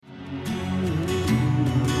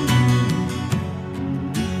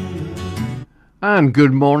And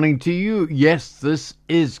good morning to you. Yes, this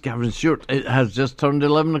is Gavin Stewart. It has just turned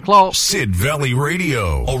 11 o'clock. Sid Valley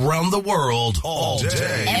Radio. Around the world, all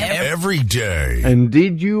day, every day.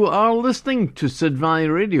 Indeed, you are listening to Sid Valley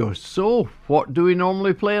Radio. So, what do we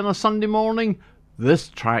normally play on a Sunday morning? This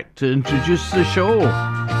track to introduce the show.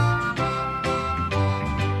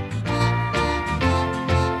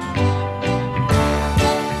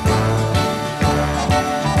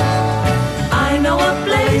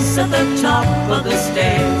 At the top of the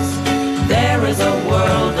stairs, there is a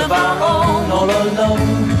world of our own, all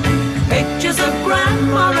alone. Pictures of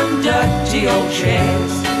grandma and dirty old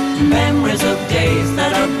chairs, memories of days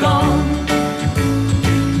that are gone.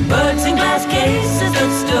 Birds in glass cases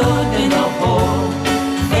that stood in the hall,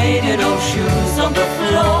 faded old shoes on the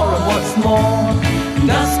floor, and what's more,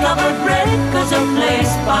 dust-covered records are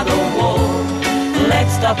placed by the wall.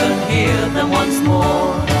 Let's stop and hear them once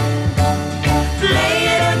more. Play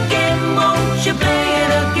it again, won't you play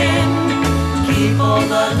it again? Keep all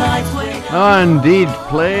the lights way down. Indeed,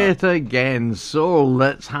 play it again. So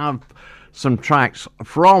let's have some tracks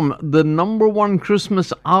from the number one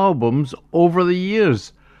Christmas albums over the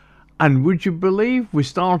years. And would you believe we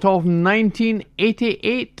start off in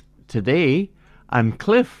 1988 today, and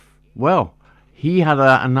Cliff, well, he had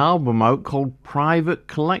an album out called Private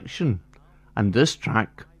Collection, and this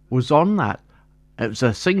track was on that. It was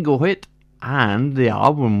a single hit, and the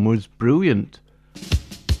album was brilliant.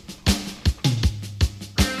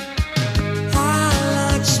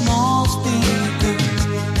 I like small speakers,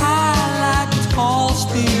 I like tall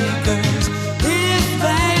speakers. If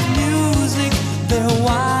they've music, they're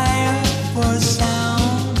wired for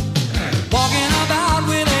sound. Walking about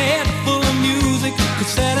with a head full of music,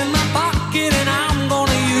 cassette in my pocket and I'm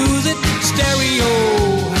gonna use it. Stereo,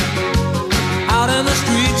 out in the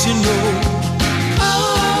streets you know.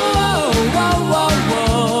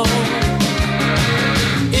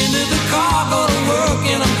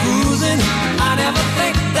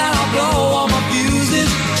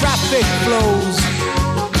 Flows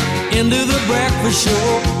into the breakfast show.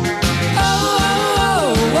 Oh,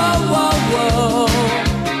 oh, oh, oh, oh,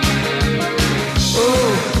 oh,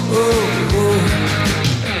 oh, oh.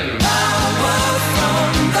 Power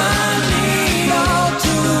from the needle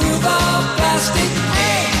to the plastic.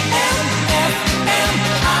 AM, FM,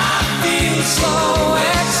 I feel so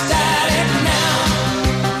ecstatic now.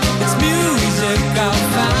 It's music I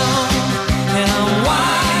found, and I'm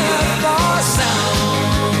wired for sound.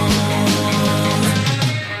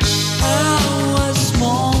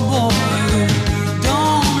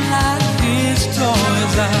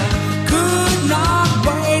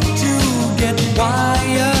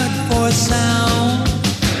 Sound.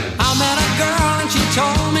 I met a girl and she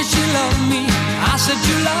told me she loved me. I said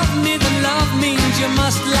you love me, then love means you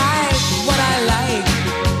must like what I like.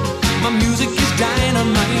 My music is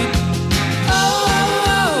dynamite. Oh,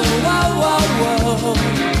 oh, oh, oh, oh.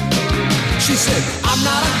 She said I'm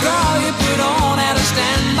not a girl you put on at a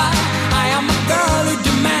standby. I am a girl who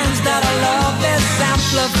demands that our love is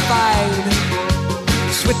amplified,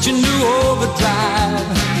 switching to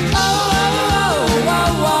overdrive. Oh, oh,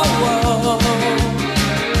 oh, oh, oh, oh.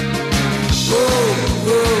 Oh,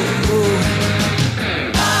 oh, oh.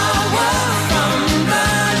 Power from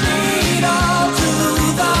the needle to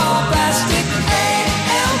the plastic.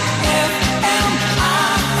 AM, FM,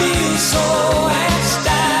 I feel so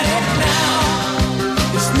ecstatic now.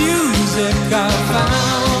 This music I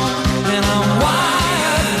found, and I'm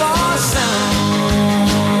wired for sound.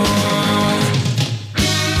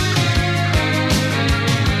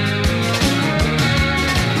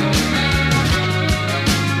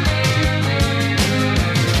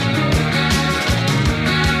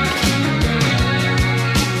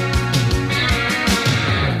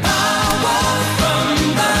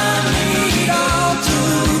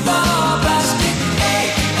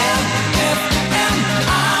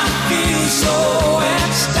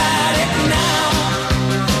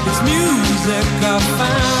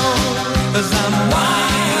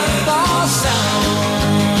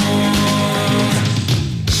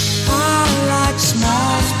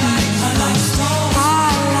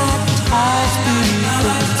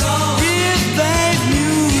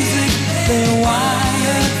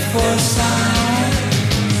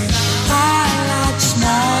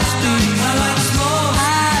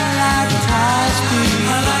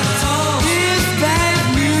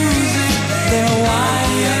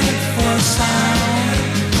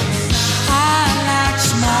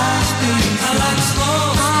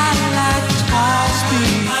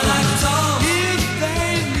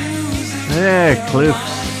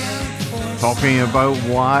 Cliff's talking about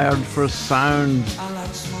Wired for Sound,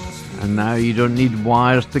 And now you don't need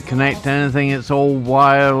wires to connect anything. It's all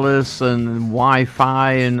wireless and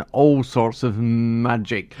Wi-Fi and all sorts of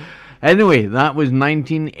magic. Anyway, that was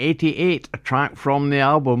 1988, a track from the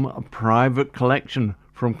album A Private Collection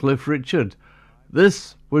from Cliff Richard.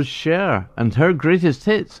 This was Cher and her greatest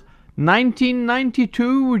hits.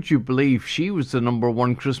 1992, would you believe? She was the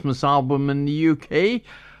 #1 Christmas album in the UK.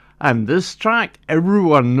 And this track,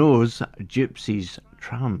 everyone knows, Gypsies,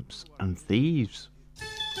 Tramps and Thieves.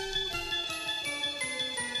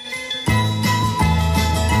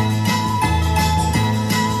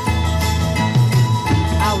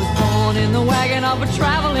 I was born in the wagon of a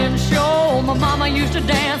traveling show. My mama used to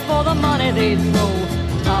dance for the money they'd throw.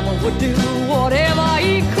 Papa would do whatever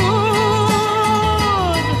he could.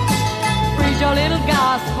 Preach a little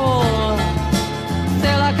gospel,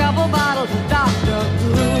 sell a couple bottles of Dr.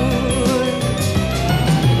 Good.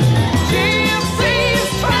 Gypsies,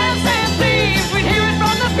 tramps and thieves, we'd hear it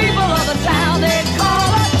from the people of the town. They'd call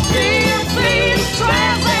us gypsies,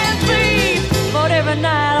 tramps and thieves. But every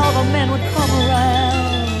night all the men would come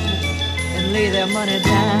around and lay their money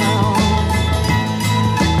down.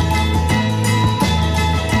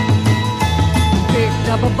 Picked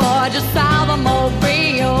up a boy just south of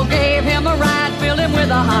Mobile, gave him a ride, filled him with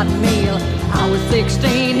a hot meal. I was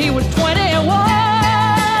 16, he was 21.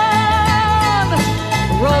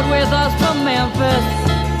 Rode with us to Memphis,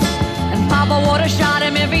 and Papa would have shot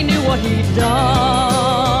him if he knew what he'd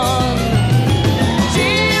done.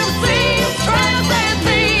 Gypsies, tramps and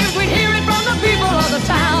thieves, we'd hear it from the people of the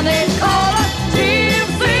town. They'd call us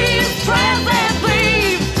gypsies, tramps and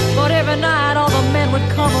thieves. But every night all the men would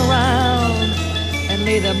come around and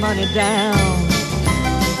lay their money down.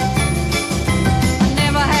 I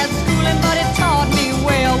never had schooling, but it taught me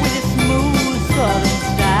well with its smooth southern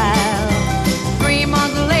style. 3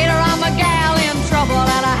 months later, I'm a gal in trouble,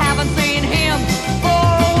 and I haven't seen him for a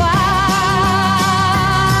while.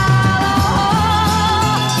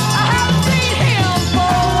 Oh, I haven't seen him for a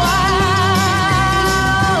while.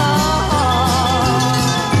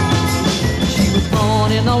 She was born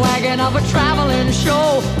in the wagon of a traveling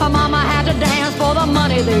show. Her mama had to dance for the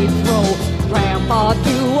money they'd throw. Grandpa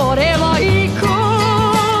do whatever he could.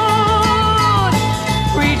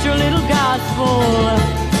 Preach a little gospel,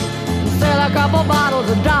 sell a couple bottles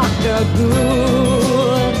of Dr.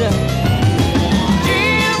 Good.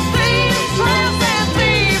 Gypsies, tramps and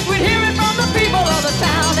thieves, we'd hear it from the people of the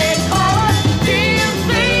town. They'd call us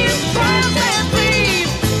gypsies, tramps and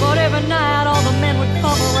thieves. But every night all the men would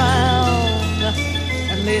come around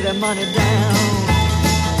and lay their money down.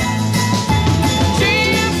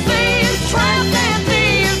 Gypsies, tramps and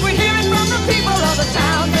thieves, we'd hear it from the people of the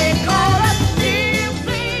town. They'd call us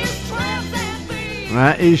gypsies, tramps and thieves.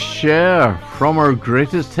 That is Cher from her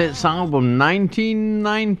greatest hits album,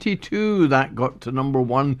 1992. That got to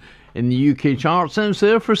 #1 in the UK charts, and it's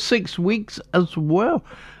there for 6 weeks as well.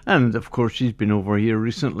 And of course, she's been over here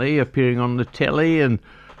recently, appearing on the telly, and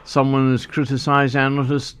someone has criticised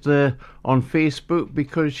Analyst on Facebook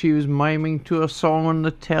because she was miming to a song on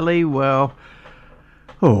the telly. Well,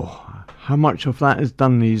 how much of that is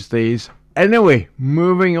done these days? Anyway,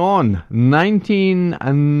 moving on.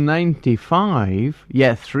 1995,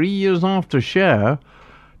 3 years after Cher,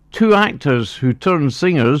 2 actors who turned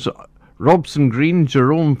singers, Robson Green,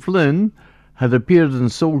 Jerome Flynn, had appeared in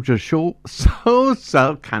Soldier,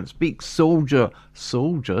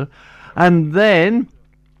 and then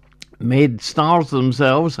made stars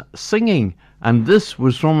themselves singing. And this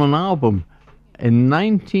was from an album in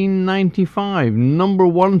 1995,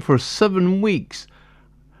 #1 for 7 weeks.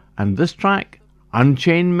 And this track,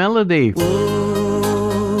 Unchained Melody. Oh,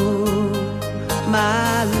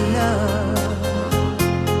 my love,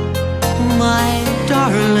 my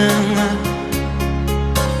darling,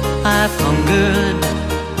 I've hungered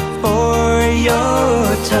for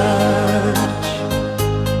your touch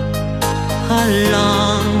a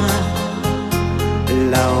long,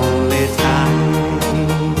 lonely time.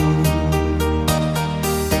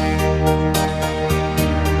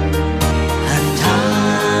 And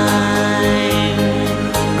time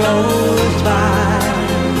goes by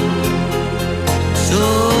so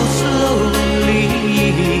slowly,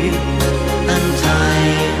 and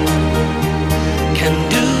time can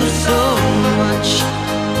do so much.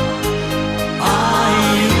 Are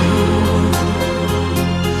you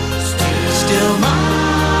still mine?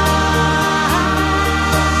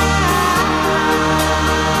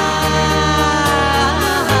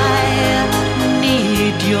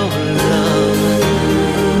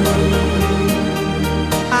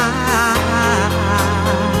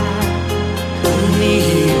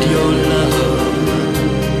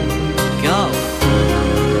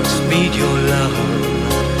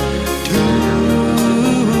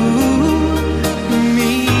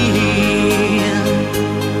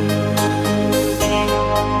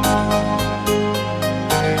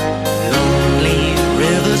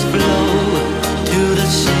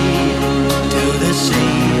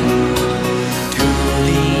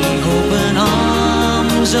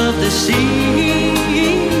 sea.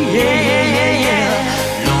 Yeah.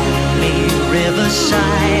 Lonely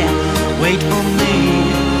riverside, wait for me,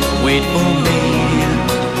 wait for me.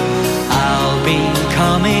 I'll be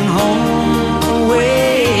coming home,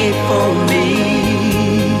 wait for me.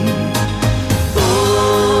 Oh,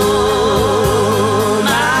 my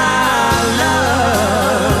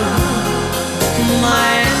love,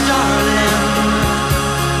 my darling,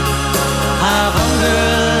 I've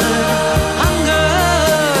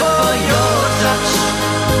hungered for your touch.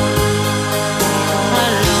 A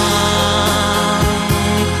long,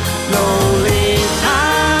 lonely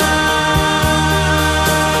time,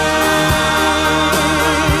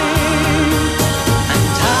 and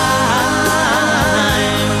time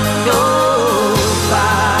goes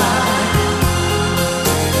by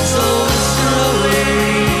so slowly,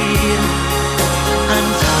 and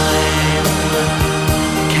time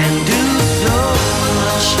can do so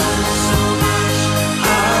much.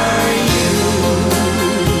 Are you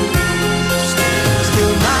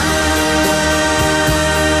still mine?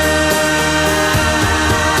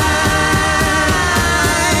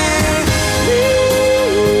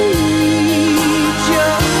 Need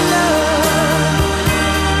your love.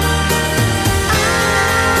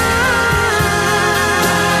 I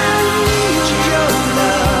need your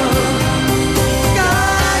love.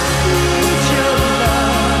 God needs your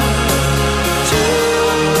love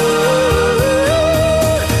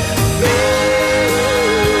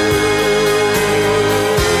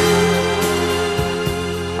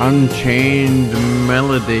Unchained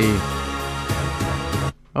Melody.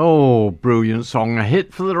 Oh, brilliant song. A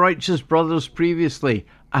hit for the Righteous Brothers previously.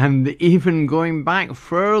 And even going back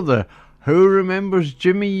further, who remembers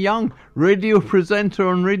Jimmy Young, radio presenter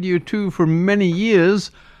on Radio 2 for many years,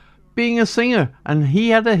 being a singer? And he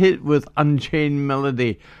had a hit with Unchained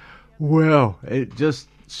Melody. Well, it just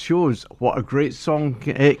shows what a great song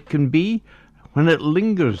it can be when it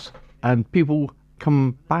lingers and people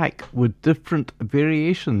come back with different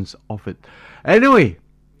variations of it. Anyway,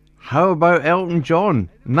 how about Elton John?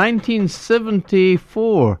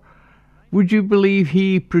 1974. Would you believe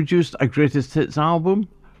he produced a greatest hits album?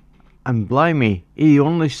 And blimey, he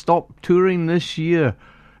only stopped touring this year.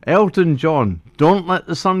 Elton John, Don't Let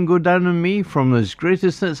the Sun Go Down on Me, from his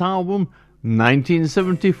greatest hits album,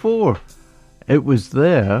 1974. It was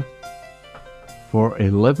there for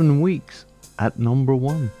 11 weeks at number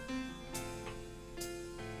 1.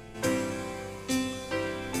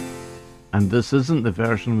 And this isn't the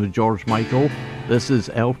version with George Michael. This is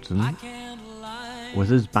Elton with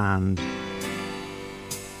his band.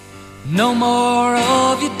 No more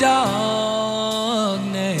of your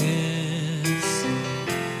darkness.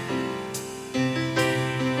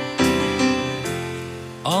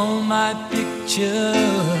 All my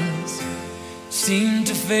pictures seem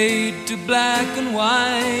to fade to black and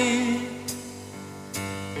white.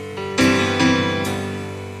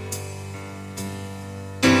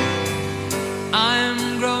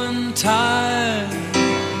 I'm growing tired,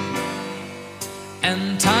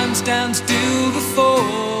 and time stands still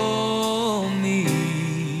before me.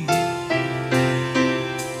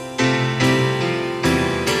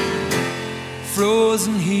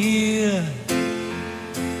 Frozen here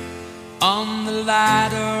on the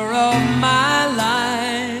ladder of my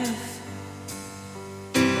life.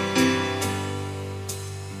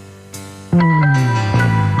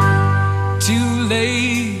 Too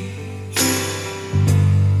late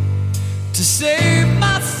to save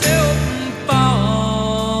myself from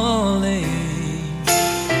falling.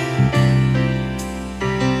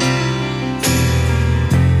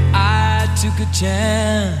 I took a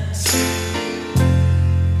chance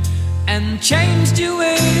and changed your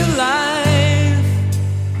way of life.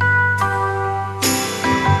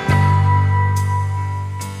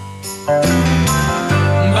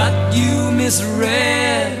 But you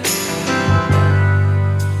misread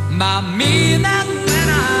my meaning when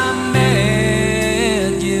I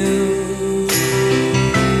met you.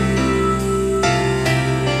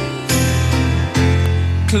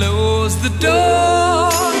 Close the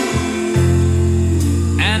door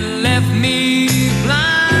and left me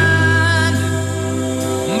blind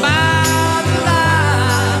by the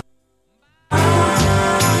light.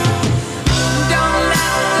 Don't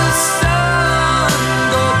let the sun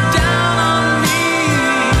go down on me.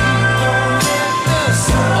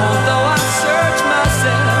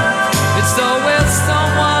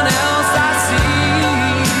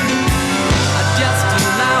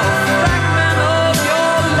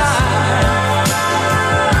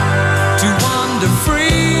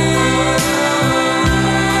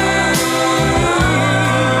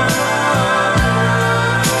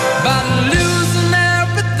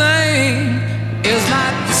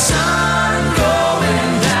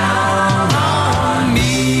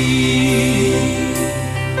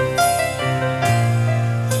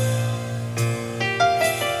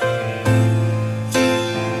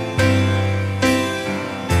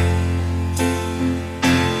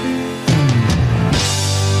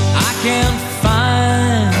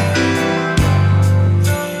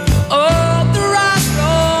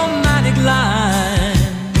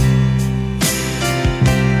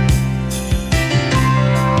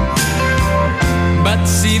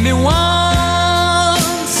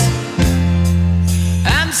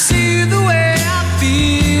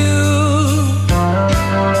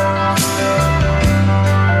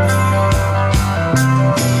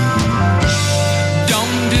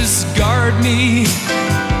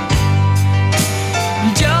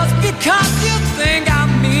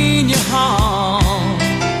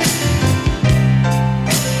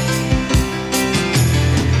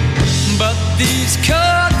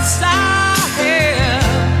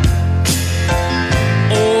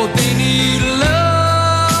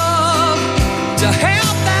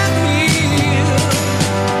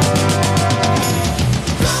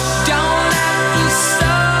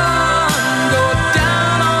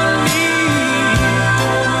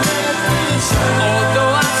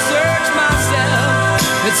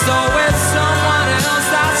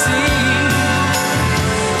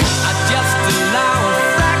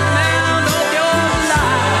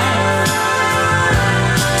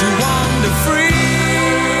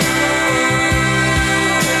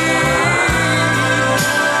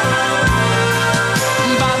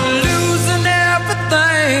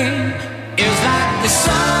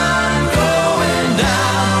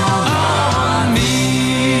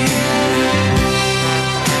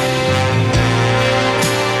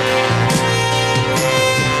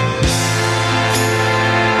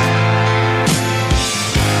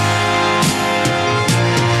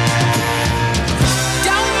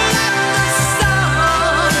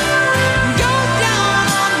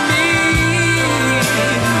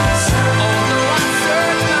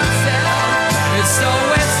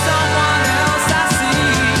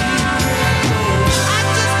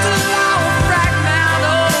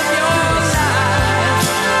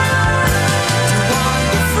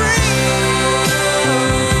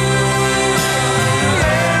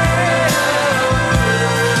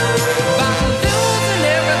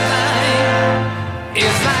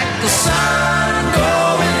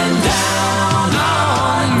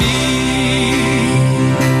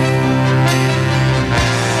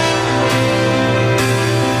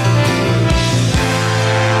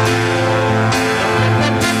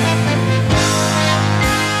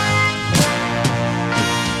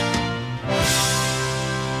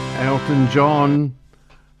 Elton John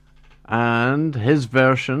and his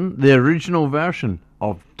version, the original version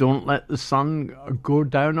of Don't Let the Sun Go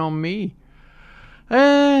Down on Me.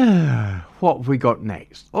 What have we got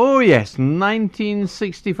next? Oh yes,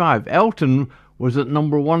 1965. Elton was at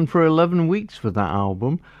number one for 11 weeks for that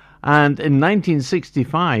album. And in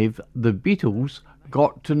 1965, the Beatles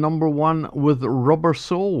got to number one with Rubber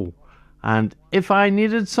Soul. And If I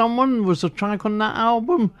Needed Someone was a track on that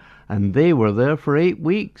album. And they were there for 8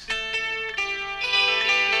 weeks.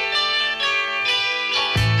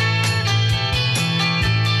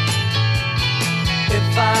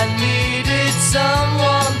 If I needed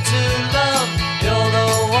someone to love, you're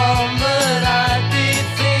the one that I'd be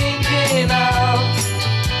thinking of.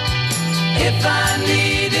 If I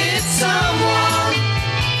needed someone,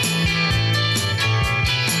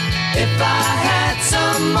 if I had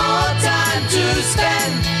some more time to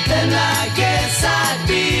spend, then I guess I'd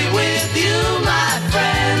be with you, my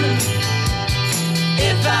friend.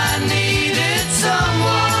 If I needed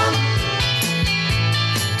someone,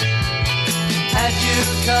 had you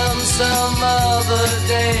come some other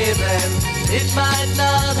day, then it might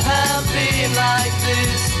not have been like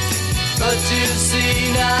this. But you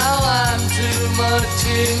see now I'm too much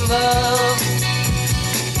in love.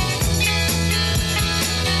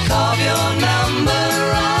 Carve your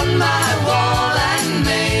number on my wall and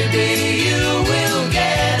maybe you will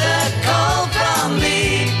get a call from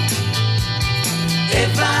me.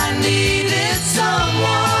 If I needed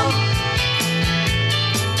someone,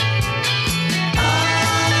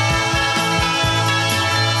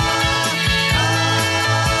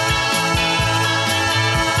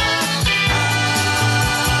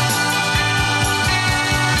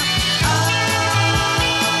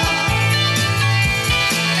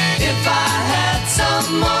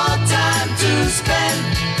 more time to spend,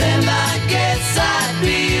 then I guess I'd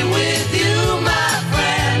be with you, my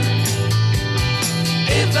friend.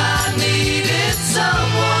 If I needed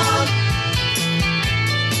someone,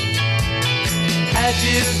 had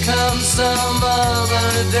you come some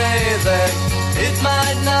other day, then it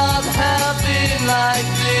might not have been like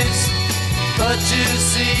this. But you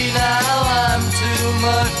see now I'm too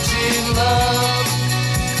much in love.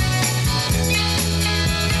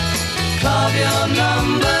 Carve your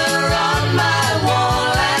number on my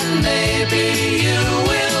wall and maybe you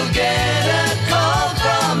will get a call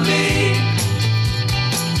from me.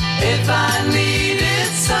 If I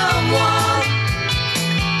needed someone,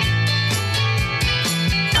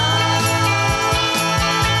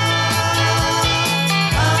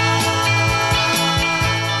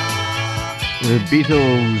 The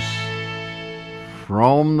Beatles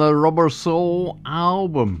from the Rubber Soul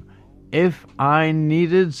album, If I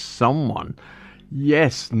Needed Someone.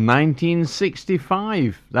 Yes,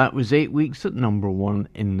 1965. That was 8 weeks at number one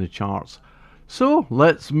in the charts. So,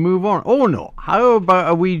 let's move on. Oh no, how about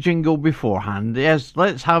a wee jingle beforehand? Yes,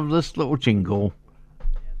 let's have this little jingle.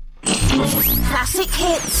 Classic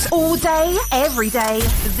hits all day, every day.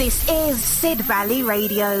 This is Sid Valley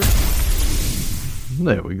Radio.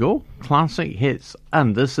 There we go. Classic hits.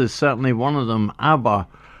 And this is certainly one of them, ABBA.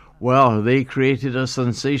 Well, they created a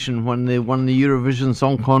sensation when they won the Eurovision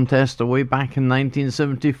Song Contest way back in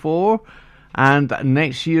 1974. And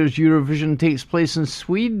next year's Eurovision takes place in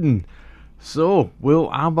Sweden. So,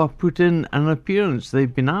 will ABBA put in an appearance?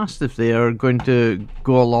 They've been asked if they are going to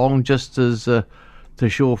go along just as to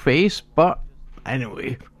show face. But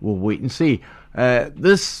anyway, we'll wait and see.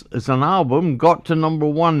 This is an album, got to number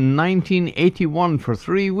one 1981 for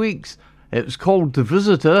 3 weeks. It was called The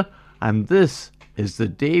Visitor, and this is The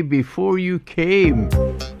Day Before You Came.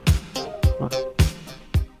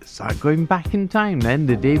 Is that going back in time then?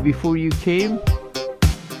 The Day Before You Came?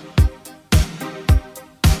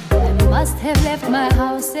 I must have left my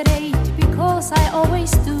house at 8 because I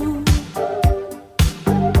always do.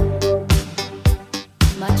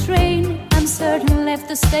 My train, I'm certain, left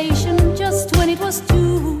the station just when it was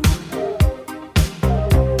 2.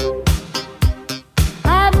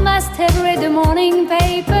 I must have read the morning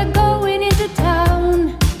paper going into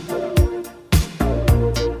town,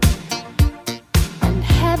 and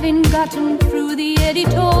having gotten through the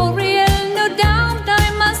editorial, no doubt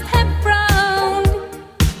I must have frowned.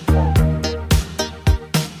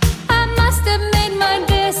 I must have made my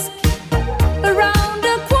desk around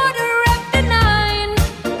 9:15,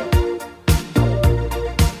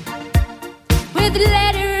 with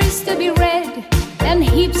letters to be read and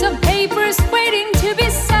heaps of papers waiting to be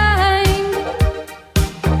signed.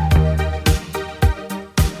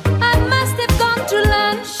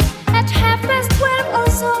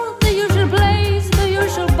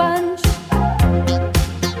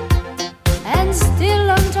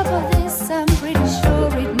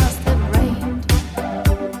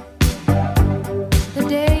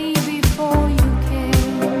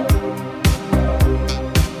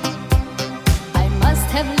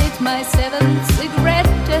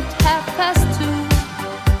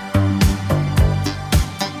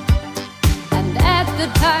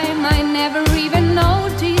 time I never even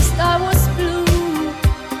noticed I was blue.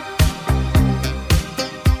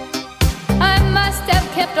 I must have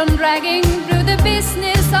kept on dragging through the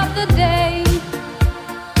business of the day,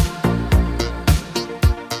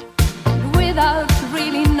 without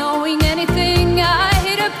really knowing anything. I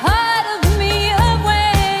hid a part of me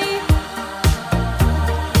away.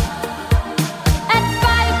 At 5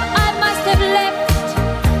 I must have left.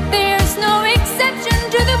 There's no exception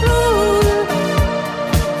to the rule.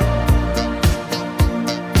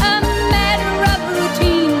 A matter of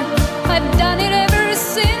routine. I've done it ever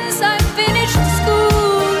since I finished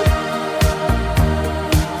school.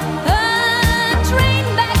 A train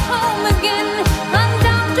back home again.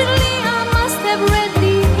 Undoubtedly I must have read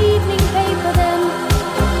the evening paper then.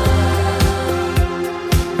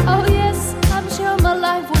 Oh yes, I'm sure my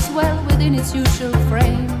life was well within its usual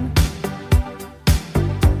frame.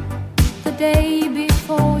 The day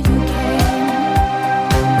before you came.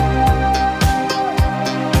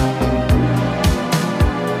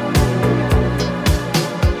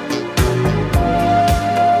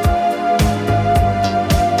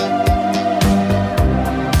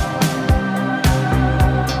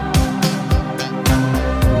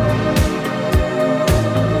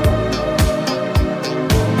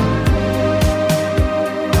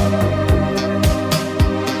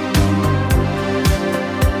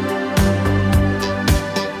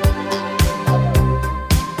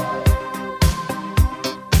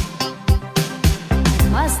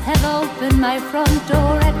 Must have opened my front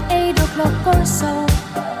door at 8 o'clock or so,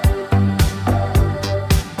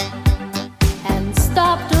 and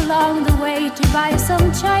stopped along the way to buy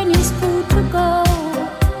some Chinese food to go.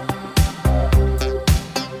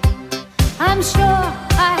 I'm sure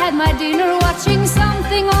I had my dinner watching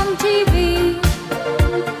something on TV.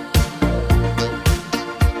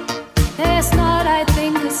 There's not, I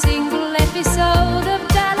think, a single episode of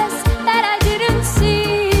Dallas that I didn't see.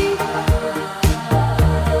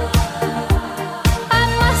 I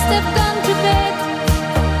must have gone to bed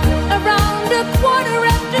around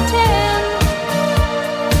 10:15.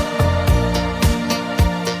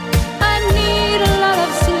 I need a lot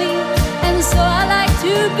of sleep, and so I like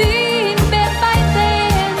to be in bed by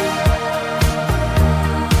then.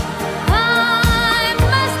 I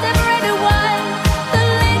must have read a while, the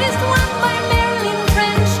latest one by Marilyn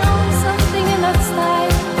French, on something in that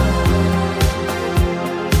style.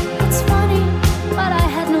 It's funny, but I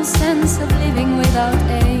had no sense of living without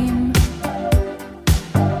aim.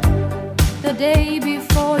 The day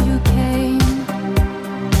before you came,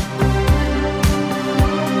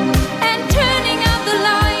 and turning out the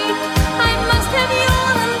light, I must have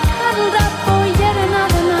yawned and cuddled up for yet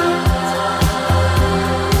another night.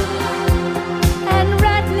 And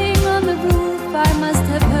rattling on the roof, I must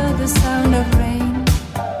have heard the sound of rain.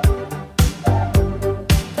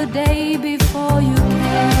 The day before you came.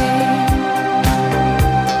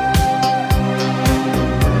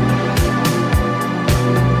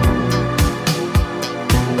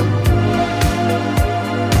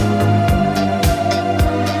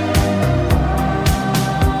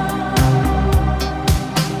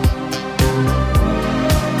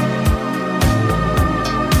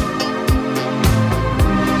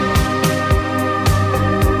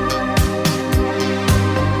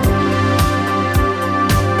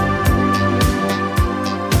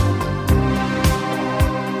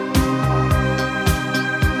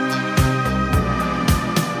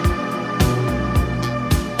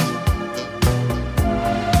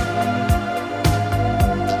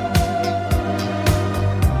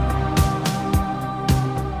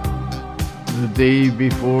 The Day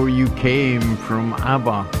Before You Came from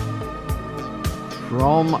ABBA,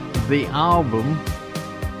 from the album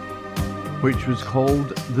which was called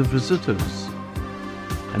The Visitors,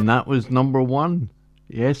 and that was number 1,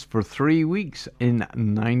 yes, for 3 weeks in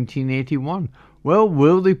 1981. Well,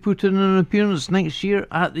 will they put in an appearance next year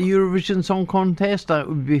at the Eurovision Song Contest? That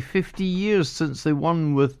would be 50 years since they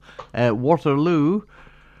won with Waterloo.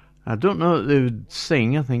 I don't know that they would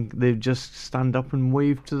sing. I think they'd just stand up and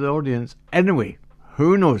wave to the audience. Anyway,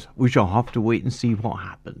 who knows? We shall have to wait and see what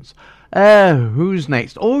happens. Who's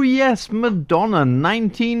next? Oh yes, Madonna,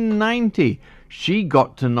 1990. She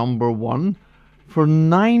got to number 1 for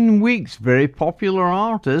 9 weeks. Very popular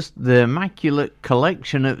artist. The Immaculate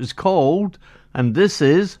Collection it was called. And this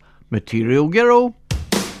is Material Girl.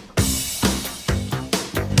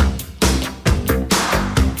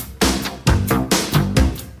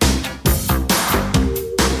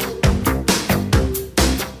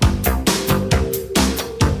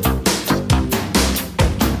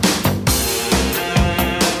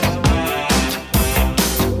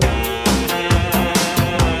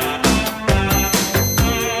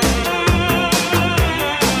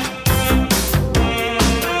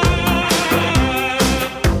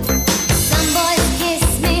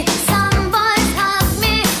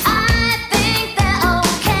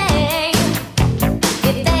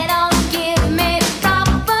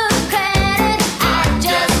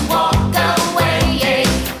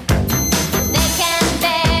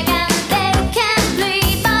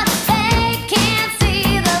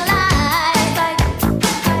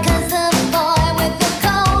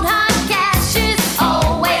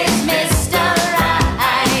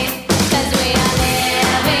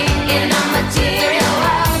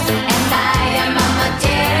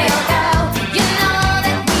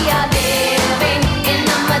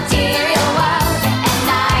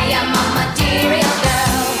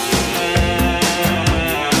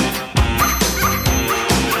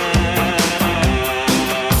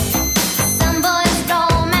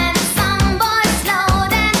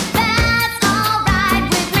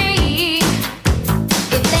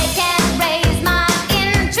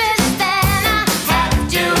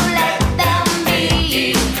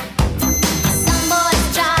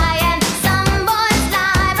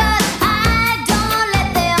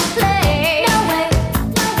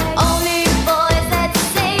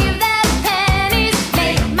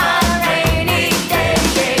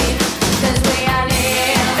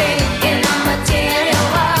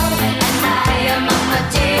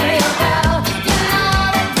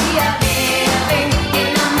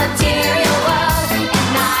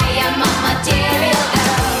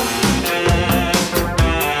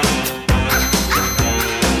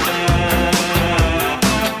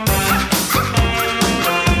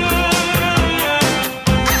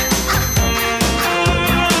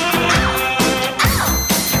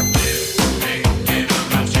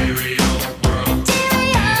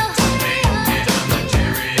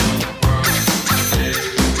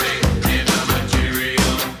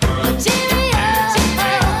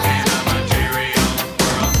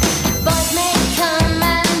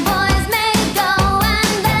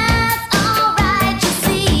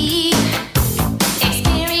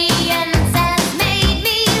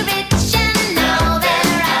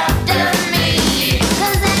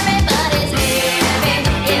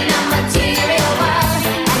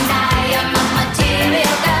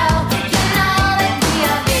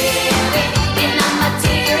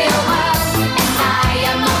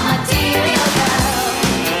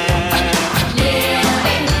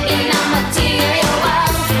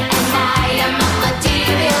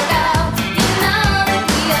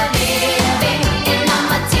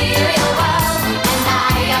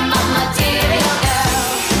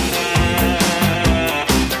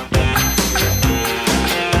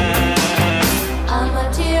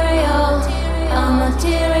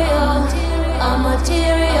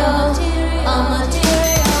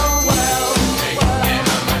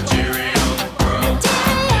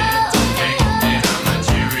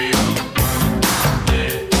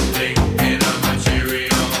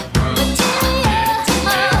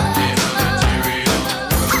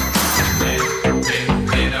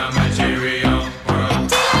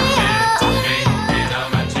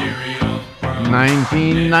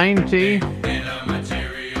 1990.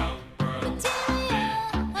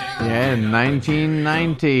 Yeah,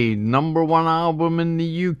 1990. Number one album in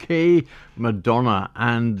the UK, Madonna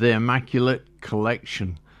and the Immaculate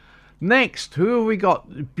Collection. Next, who have we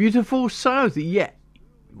got? Beautiful South. Yeah,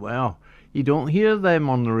 well, you don't hear them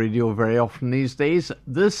on the radio very often these days.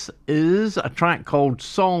 This is a track called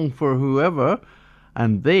Song for Whoever,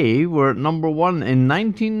 and they were at number one in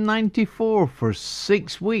 1994 for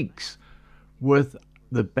 6 weeks with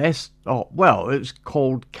the best, it's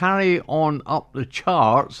called Carry On Up the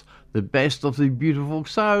Charts, the best of the Beautiful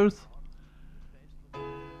South.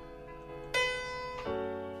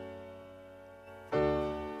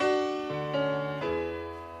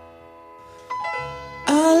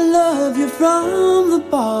 I love you from the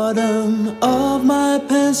bottom of my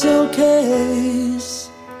pencil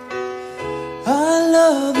case. I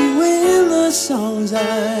love you in the songs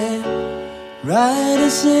I write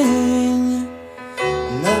and sing.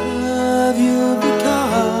 Love you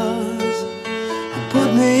because you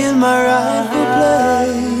put me in my rightful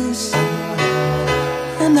place.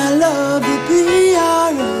 And I love the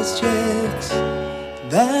PRS checks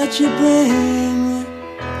that you bring.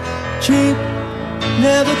 Cheap,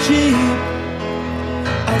 never cheap.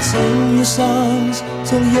 I'll sing your songs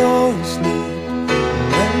till you're asleep.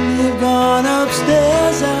 When you've gone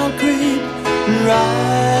upstairs, I'll creep and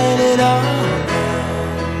write it all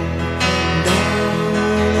down,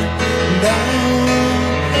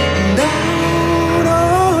 down, down.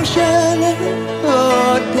 Oh, Shelley,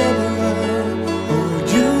 oh, Deborah, oh,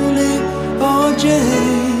 Julie, oh,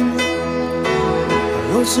 Jane.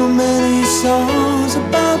 I wrote so many songs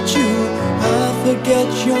about you, I forget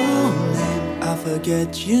your name, I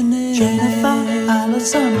forget your name. Jennifer,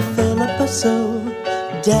 Allison, Philippa Sue,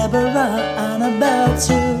 Deborah, Annabelle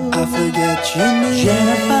too. I forget your name.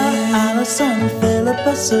 Jennifer, Allison,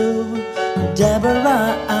 Philippa Sue,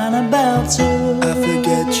 Deborah, Annabelle too. I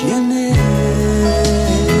forget your name.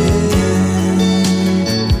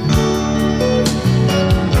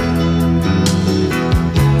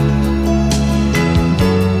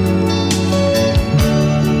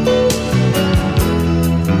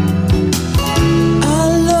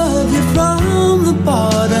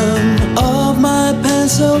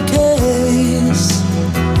 Case.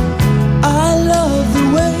 I love the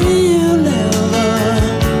way you never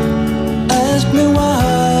ask me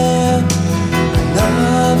why. I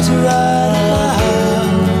love to ride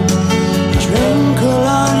a twinkle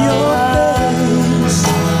on your face.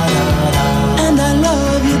 And I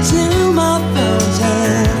love you till my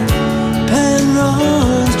fountain pen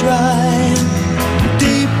runs dry.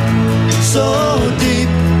 Deep, so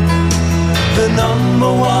deep, the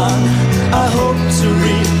number one I hope to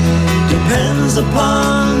reap depends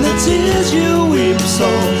upon the tears you weep. So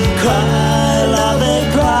cry, love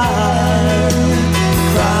it, cry,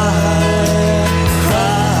 cry,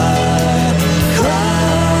 cry,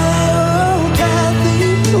 cry. Oh, Kathy,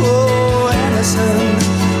 oh, Addison,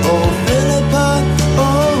 oh, Philippa,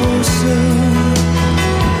 oh, Sue.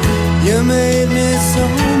 You made me so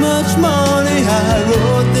much money. I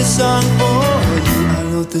wrote this song for you. I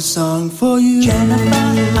wrote this song for you. Jennifer,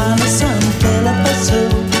 Allison, Philippa Sue,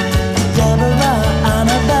 Deborah,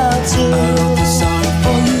 Annabelle too. I wrote this song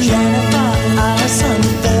for you. Jennifer, Allison,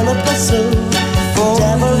 Philippa Sue,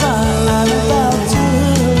 Deborah, Annabelle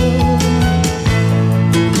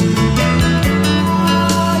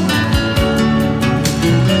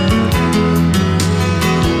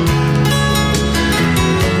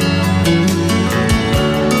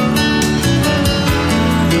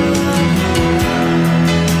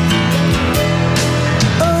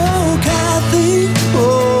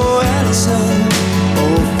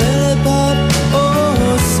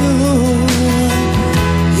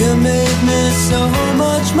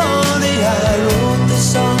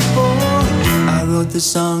this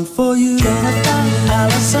song for you. Jennifer,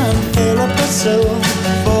 Allison, Philippa Sue,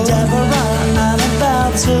 Deborah,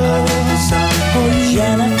 Annabelle too. I wrote this song for you.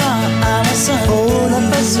 Jennifer, Allison,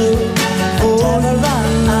 Philippa Sue, Deborah,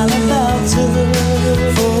 Annabelle too.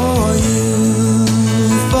 For you,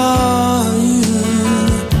 for you,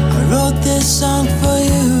 I wrote this song for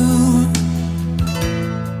you.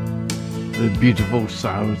 The Beautiful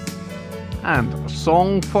South and a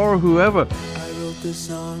Song for Whoever. I wrote this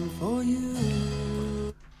song for you.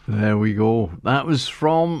 There we go. That was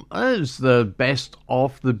from the best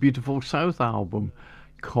of the Beautiful South album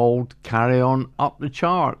called Carry On Up the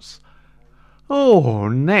Charts. Oh,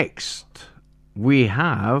 next we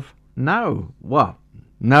have now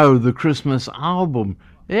the Christmas album.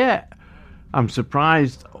 Yeah, I'm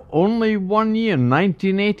surprised only 1 year,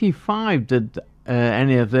 1985, did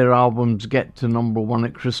any of their albums get to number one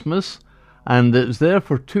at Christmas. and it was there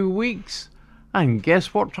for 2 weeks. And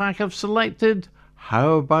guess what track I've selected?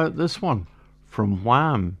 How about this one from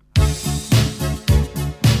Wham?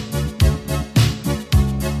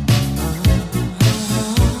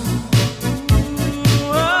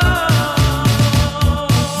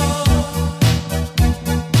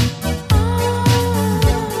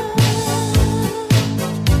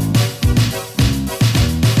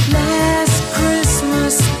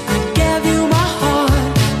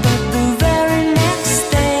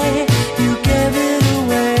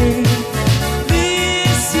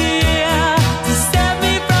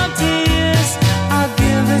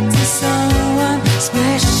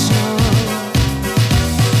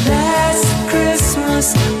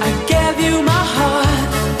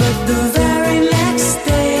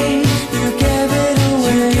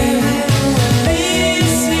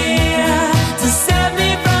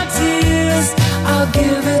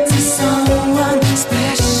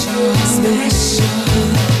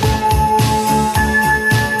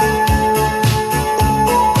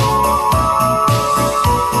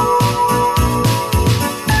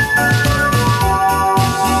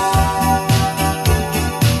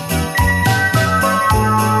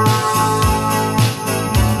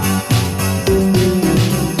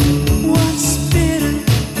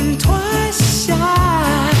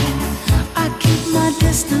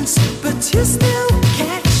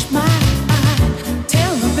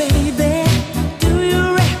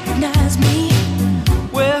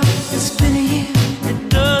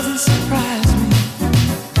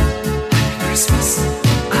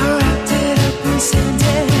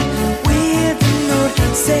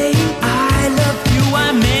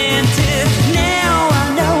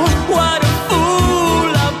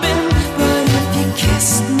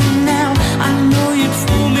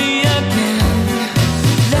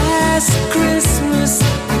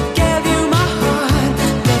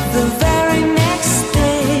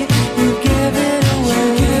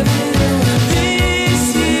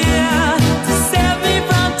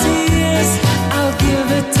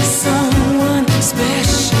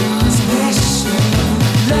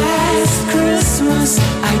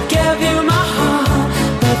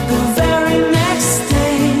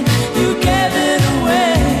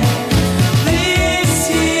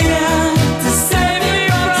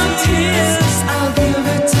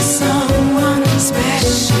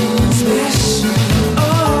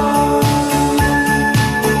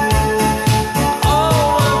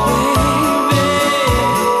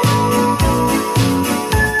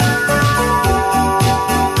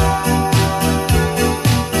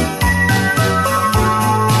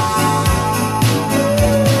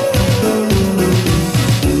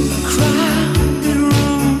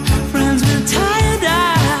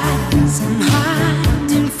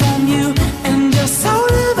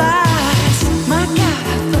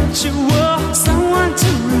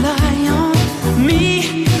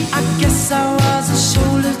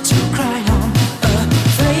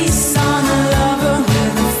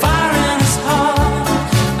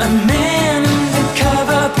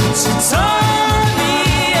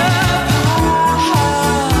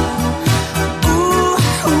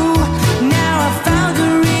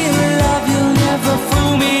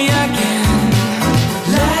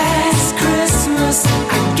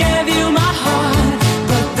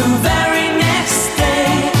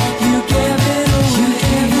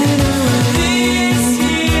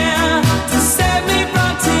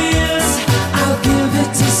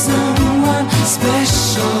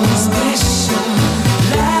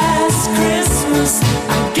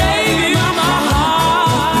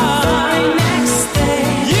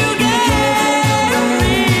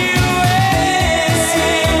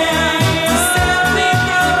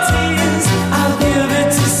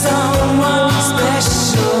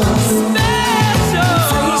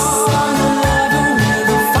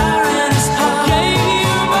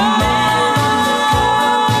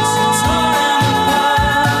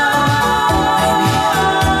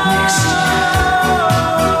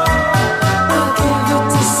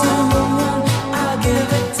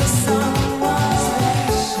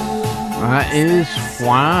 Is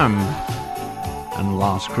Wham and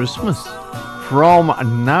Last Christmas. From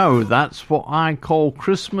Now, That's What I Call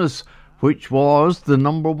Christmas, which was the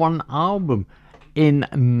 #1 album in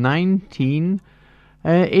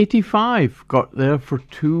 1985. Got there for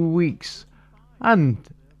 2 weeks. And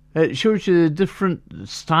it shows you the different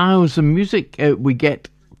styles of music we get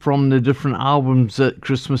from the different albums at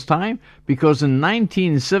Christmas time, because in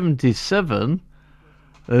 1977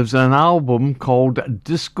 there's an album called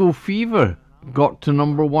Disco Fever, got to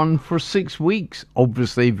 #1 for 6 weeks.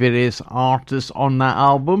 Obviously various artists on that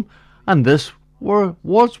album, and this was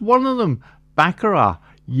one of them. Baccarat,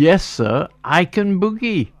 Yes, sir, I Can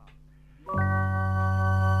Boogie.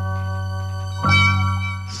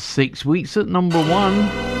 6 weeks at number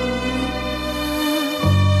 1.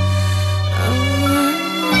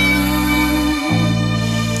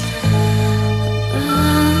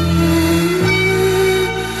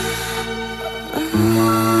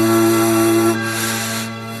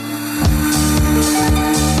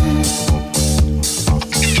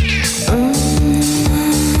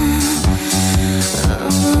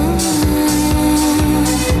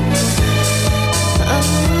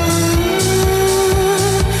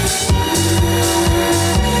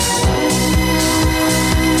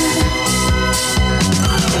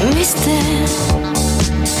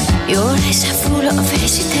 Your eyes are full of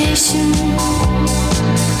hesitation.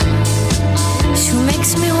 She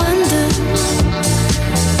makes me wonder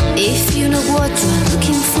if you know what you're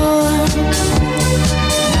looking for.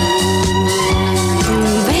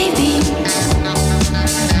 Baby,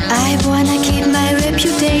 I wanna keep my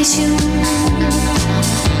reputation.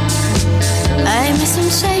 I'm a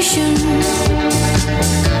sensation.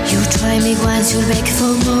 You try me once, you'll beg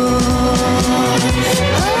for more.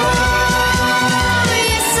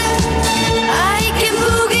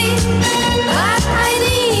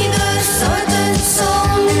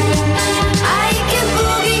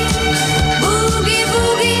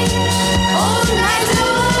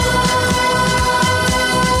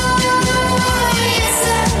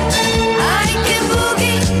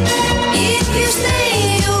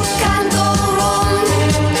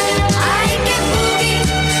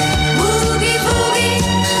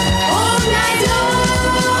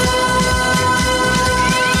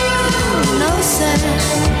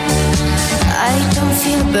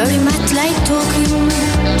 Very much like talking,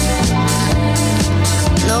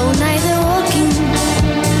 no, neither walking.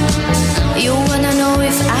 You wanna know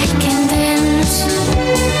if I can dance?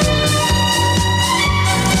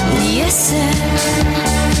 Yes, sir.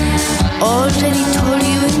 Already told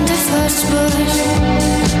you in the first verse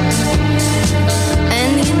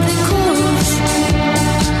and in the chorus,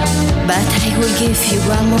 but I will give you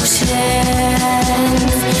one more chance.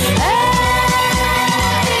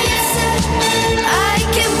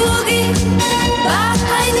 But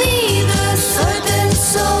I need a certain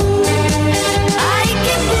song. I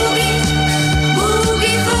can boogie,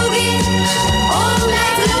 boogie, boogie all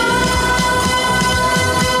night long.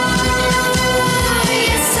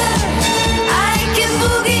 Yes, sir, I can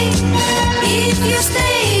boogie. If you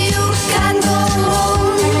stay, you can't go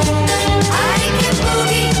wrong. I can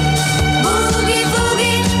boogie, boogie,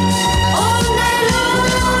 boogie all night long.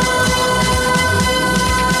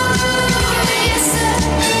 Yes, sir,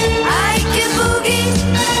 I can boogie.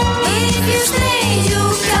 If you stay, you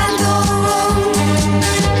can't go wrong.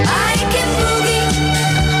 I can boogie,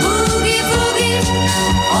 boogie, boogie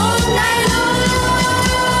all night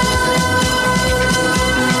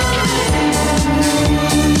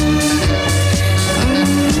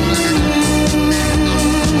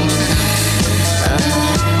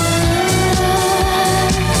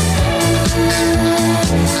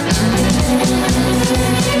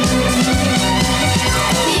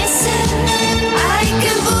Yes, sir, I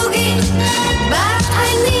can boogie, but I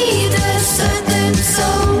need a certain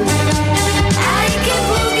song. I can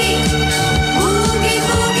boogie, boogie,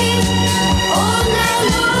 boogie all night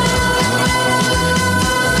long.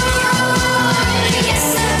 Yes,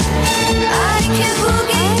 sir, I can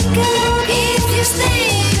boogie. If you stay,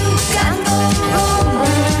 you can't go wrong.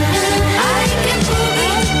 I can boogie,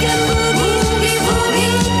 boogie,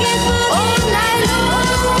 boogie all night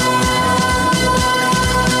long.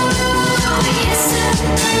 Yes, sir,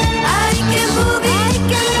 I can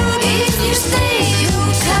boogie. If you stay, you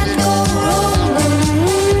can't go wrong.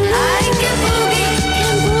 I can boogie,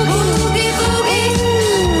 boogie, boogie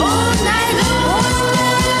all night long.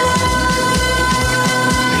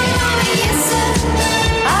 Yes, sir,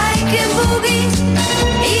 I can boogie.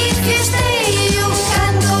 If you stay, you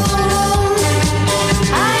can't go wrong.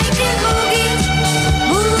 I can boogie,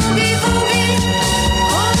 boogie, boogie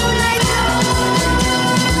all night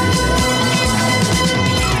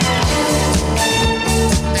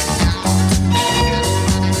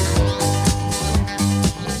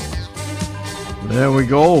There we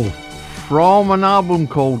go. From an album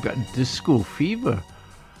called Disco Fever.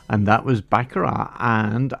 And that was Baccarat.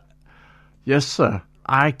 And yes, sir,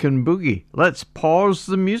 I Can Boogie. Let's pause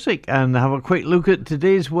the music and have a quick look at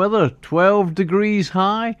today's weather. 12 degrees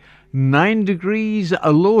high, 9 degrees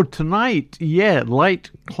low tonight. Yeah,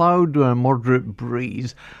 light cloud, moderate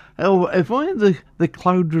breeze. Oh, if only the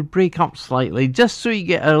cloud would break up slightly, just so you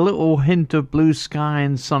get a little hint of blue sky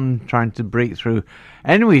and sun trying to break through.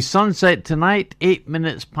 Anyway, sunset tonight, 8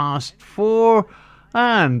 minutes past 4.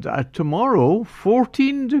 And tomorrow,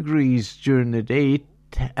 14 degrees during the day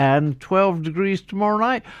and 12 degrees tomorrow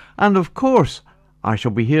night. And of course, I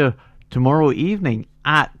shall be here tomorrow evening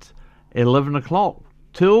at 11 o'clock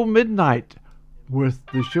till midnight with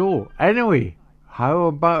the show. Anyway, how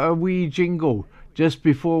about a wee jingle just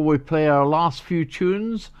before we play our last few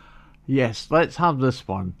tunes? Yes, let's have this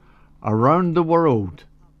one. Around the World.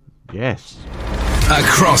 Yes.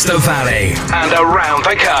 Across the valley and around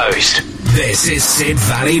the coast. This is Sid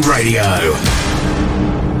Valley Radio.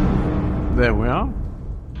 There we are.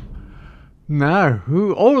 Now,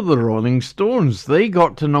 who? Oh, the Rolling Stones. They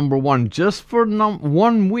got to number one just for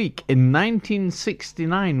 1 week in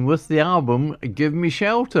 1969 with the album Give Me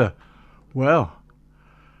Shelter. Well,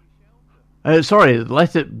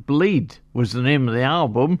 Let It Bleed was the name of the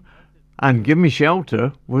album, and Give Me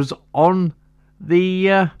Shelter was on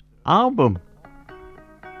the album.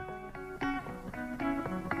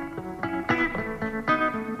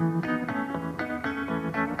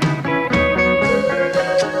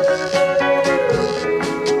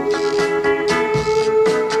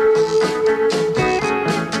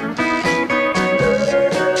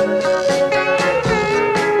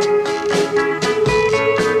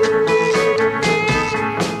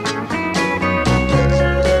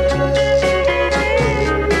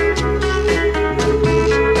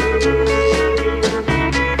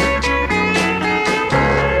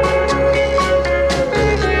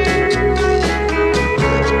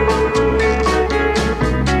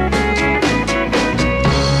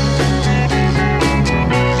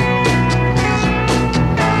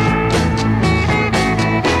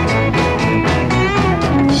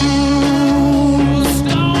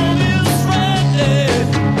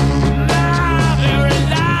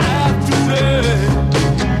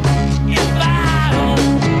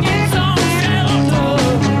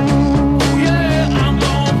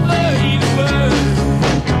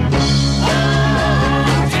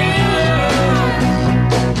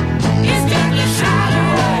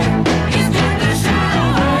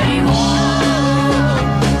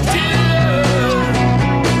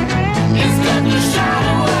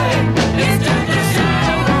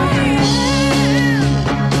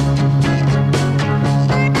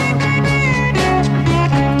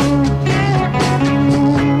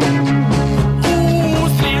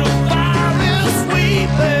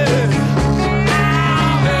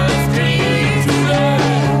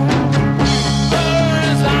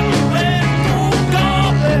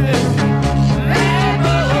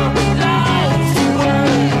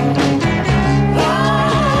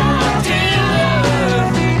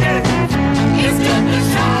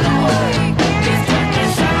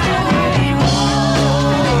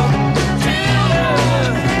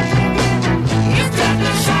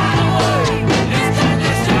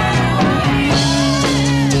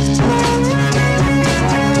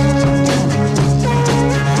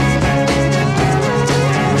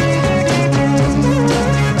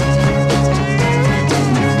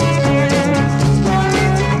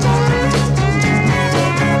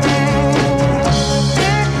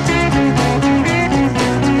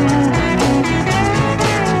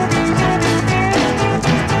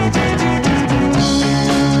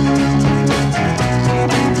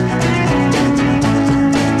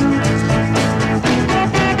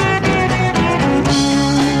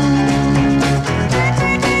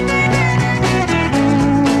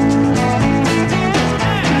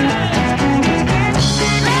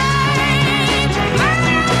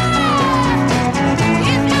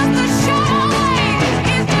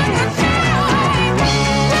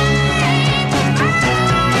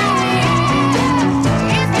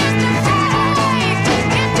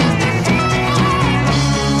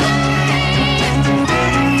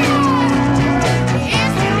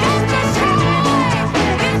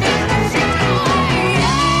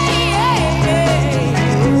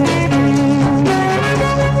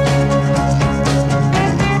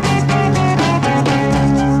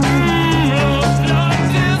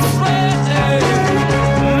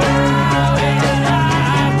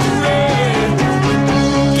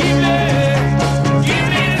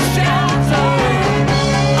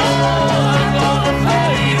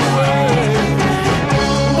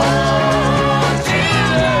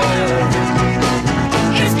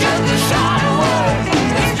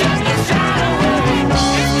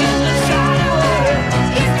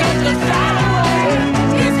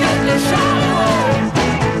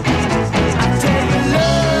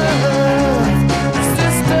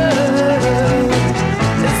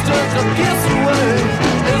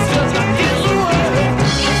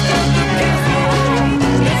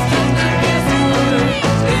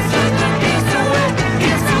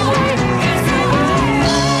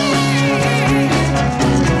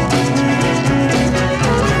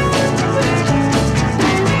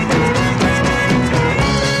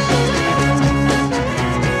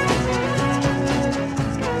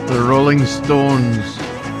 The Rolling Stones.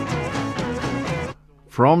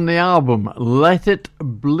 From the album Let It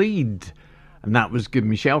Bleed. And that was Give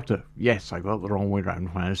Me Shelter. Yes, I got the wrong way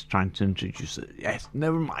around when I was trying to introduce it. Yes,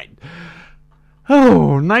 never mind.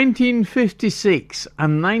 Oh, 1956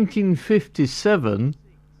 and 1957,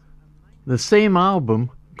 the same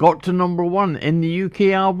album got to number one in the UK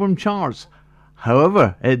album charts.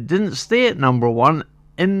 However, it didn't stay at number one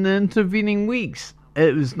in the intervening weeks.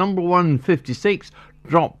 It was number one in 56,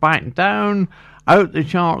 dropped back down, out the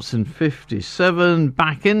charts in 57,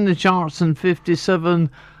 back in the charts in 57,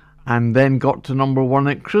 and then got to number one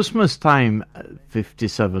at Christmas time at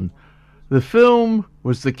 57. The film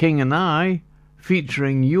was The King and I,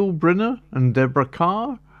 featuring Yul Brynner and Deborah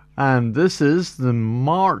Carr, and this is The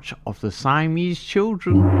March of the Siamese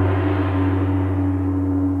Children.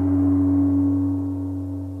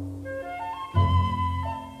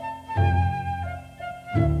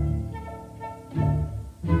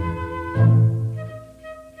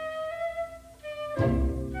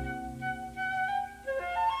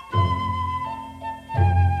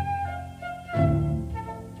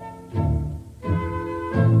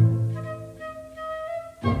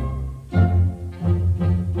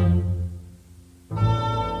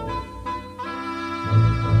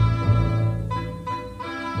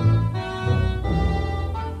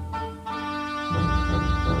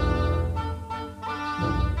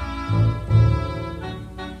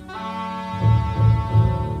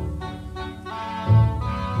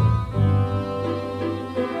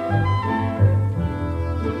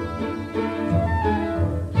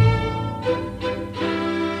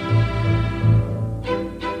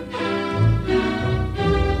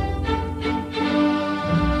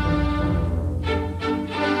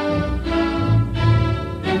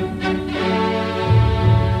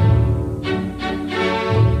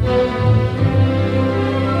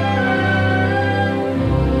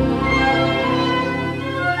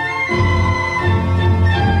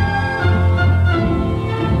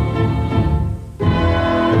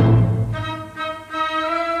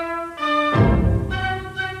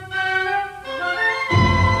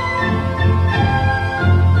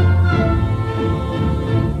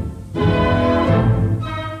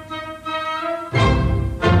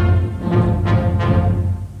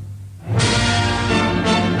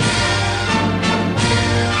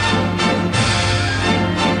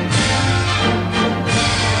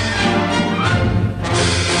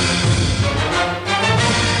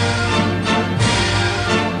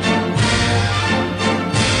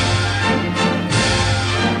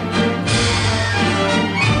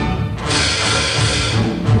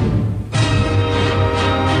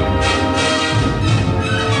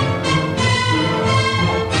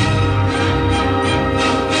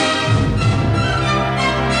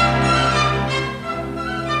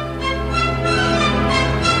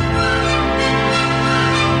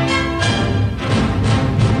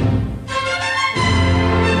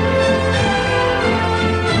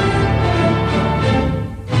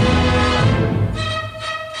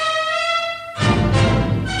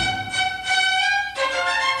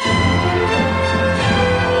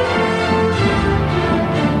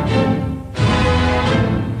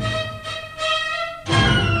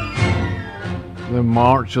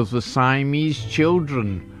 March of the Siamese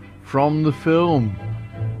Children from the film.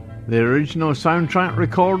 The original soundtrack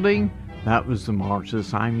recording, that was The March of the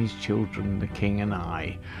Siamese Children, The King and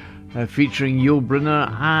I, featuring Yul Brynner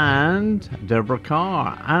and Deborah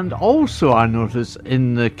Carr. And also I noticed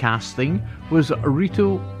in the casting was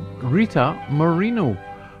Rita Moreno,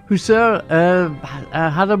 who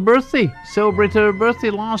had a birthday, celebrated her birthday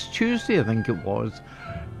last Tuesday, I think it was.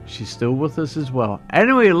 She's still with us as well.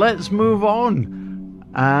 Anyway, let's move on.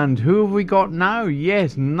 And who have we got now?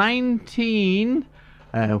 Yes,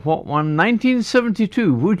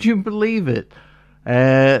 1972, would you believe it?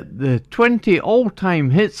 The 20 all-time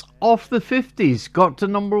hits off the 50s got to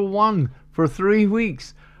number one for 3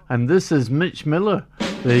 weeks. And this is Mitch Miller,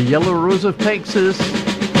 The Yellow Rose of Texas.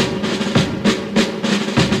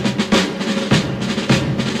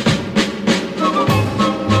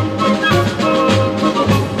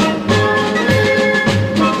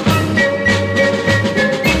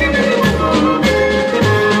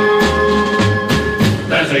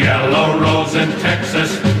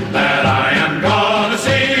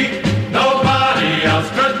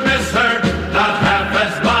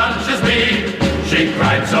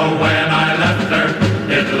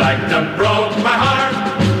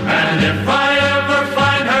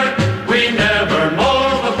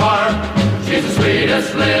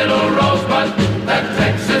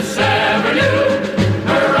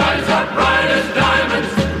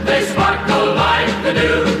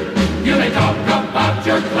 You may talk about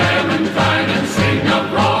your plan. and dine and sing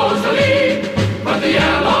of Rosalie. But the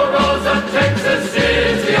yellow rose of Texas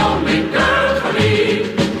is the only girl for me.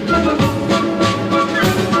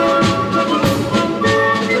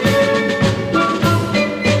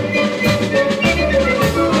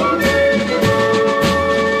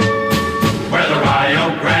 Where the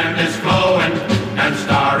Rio Grande is flowing and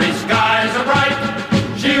starry skies are bright,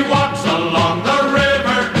 she walks along the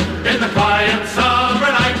river in the quiet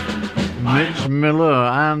summer night. Mitch Miller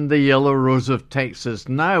and the Yellow Rose of Texas.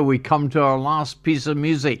 Now we come to our last piece of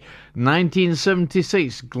music.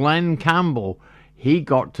 1976, Glenn Campbell. He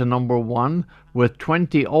got to number one with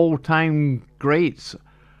 20 all-time greats.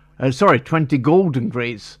 20 golden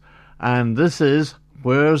greats. And this is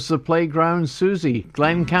Where's the Playground Susie?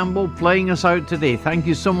 Glenn Campbell playing us out today. Thank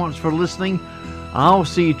you so much for listening. I'll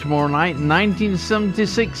see you tomorrow night.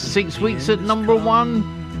 1976, 6 weeks at number one.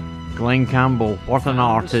 Glenn Campbell, what an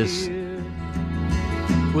artist.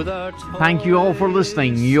 Thank you all for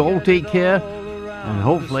listening. You all take care, and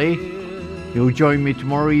hopefully you'll join me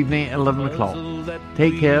tomorrow evening at 11 o'clock.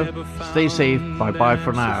 Take care, stay safe, bye-bye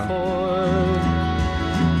for now.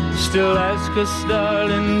 Still ask us,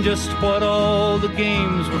 darling, just what all the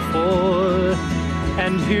games were for.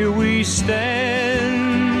 And here we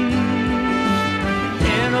stand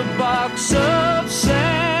in a box of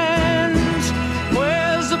sands.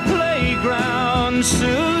 Where's the playground,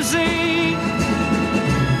 Susie?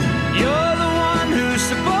 You're the one who's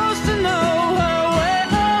supposed to know her way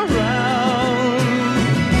around.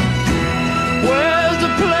 Where's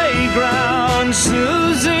the playground,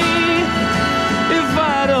 Susie? If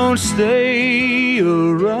I don't stay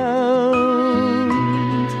around,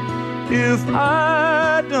 if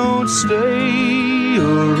I don't stay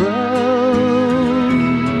around.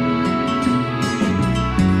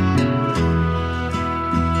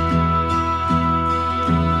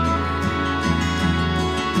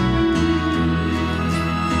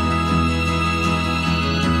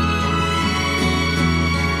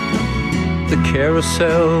 The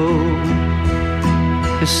carousel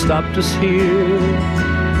has stopped us here.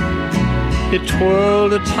 It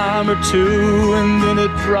twirled a time or two and then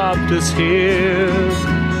it dropped us here.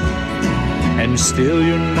 And still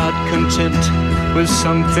you're not content with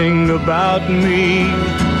something about me.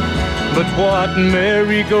 But what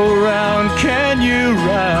merry-go-round can you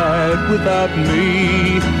ride without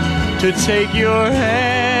me to take your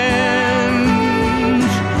hand?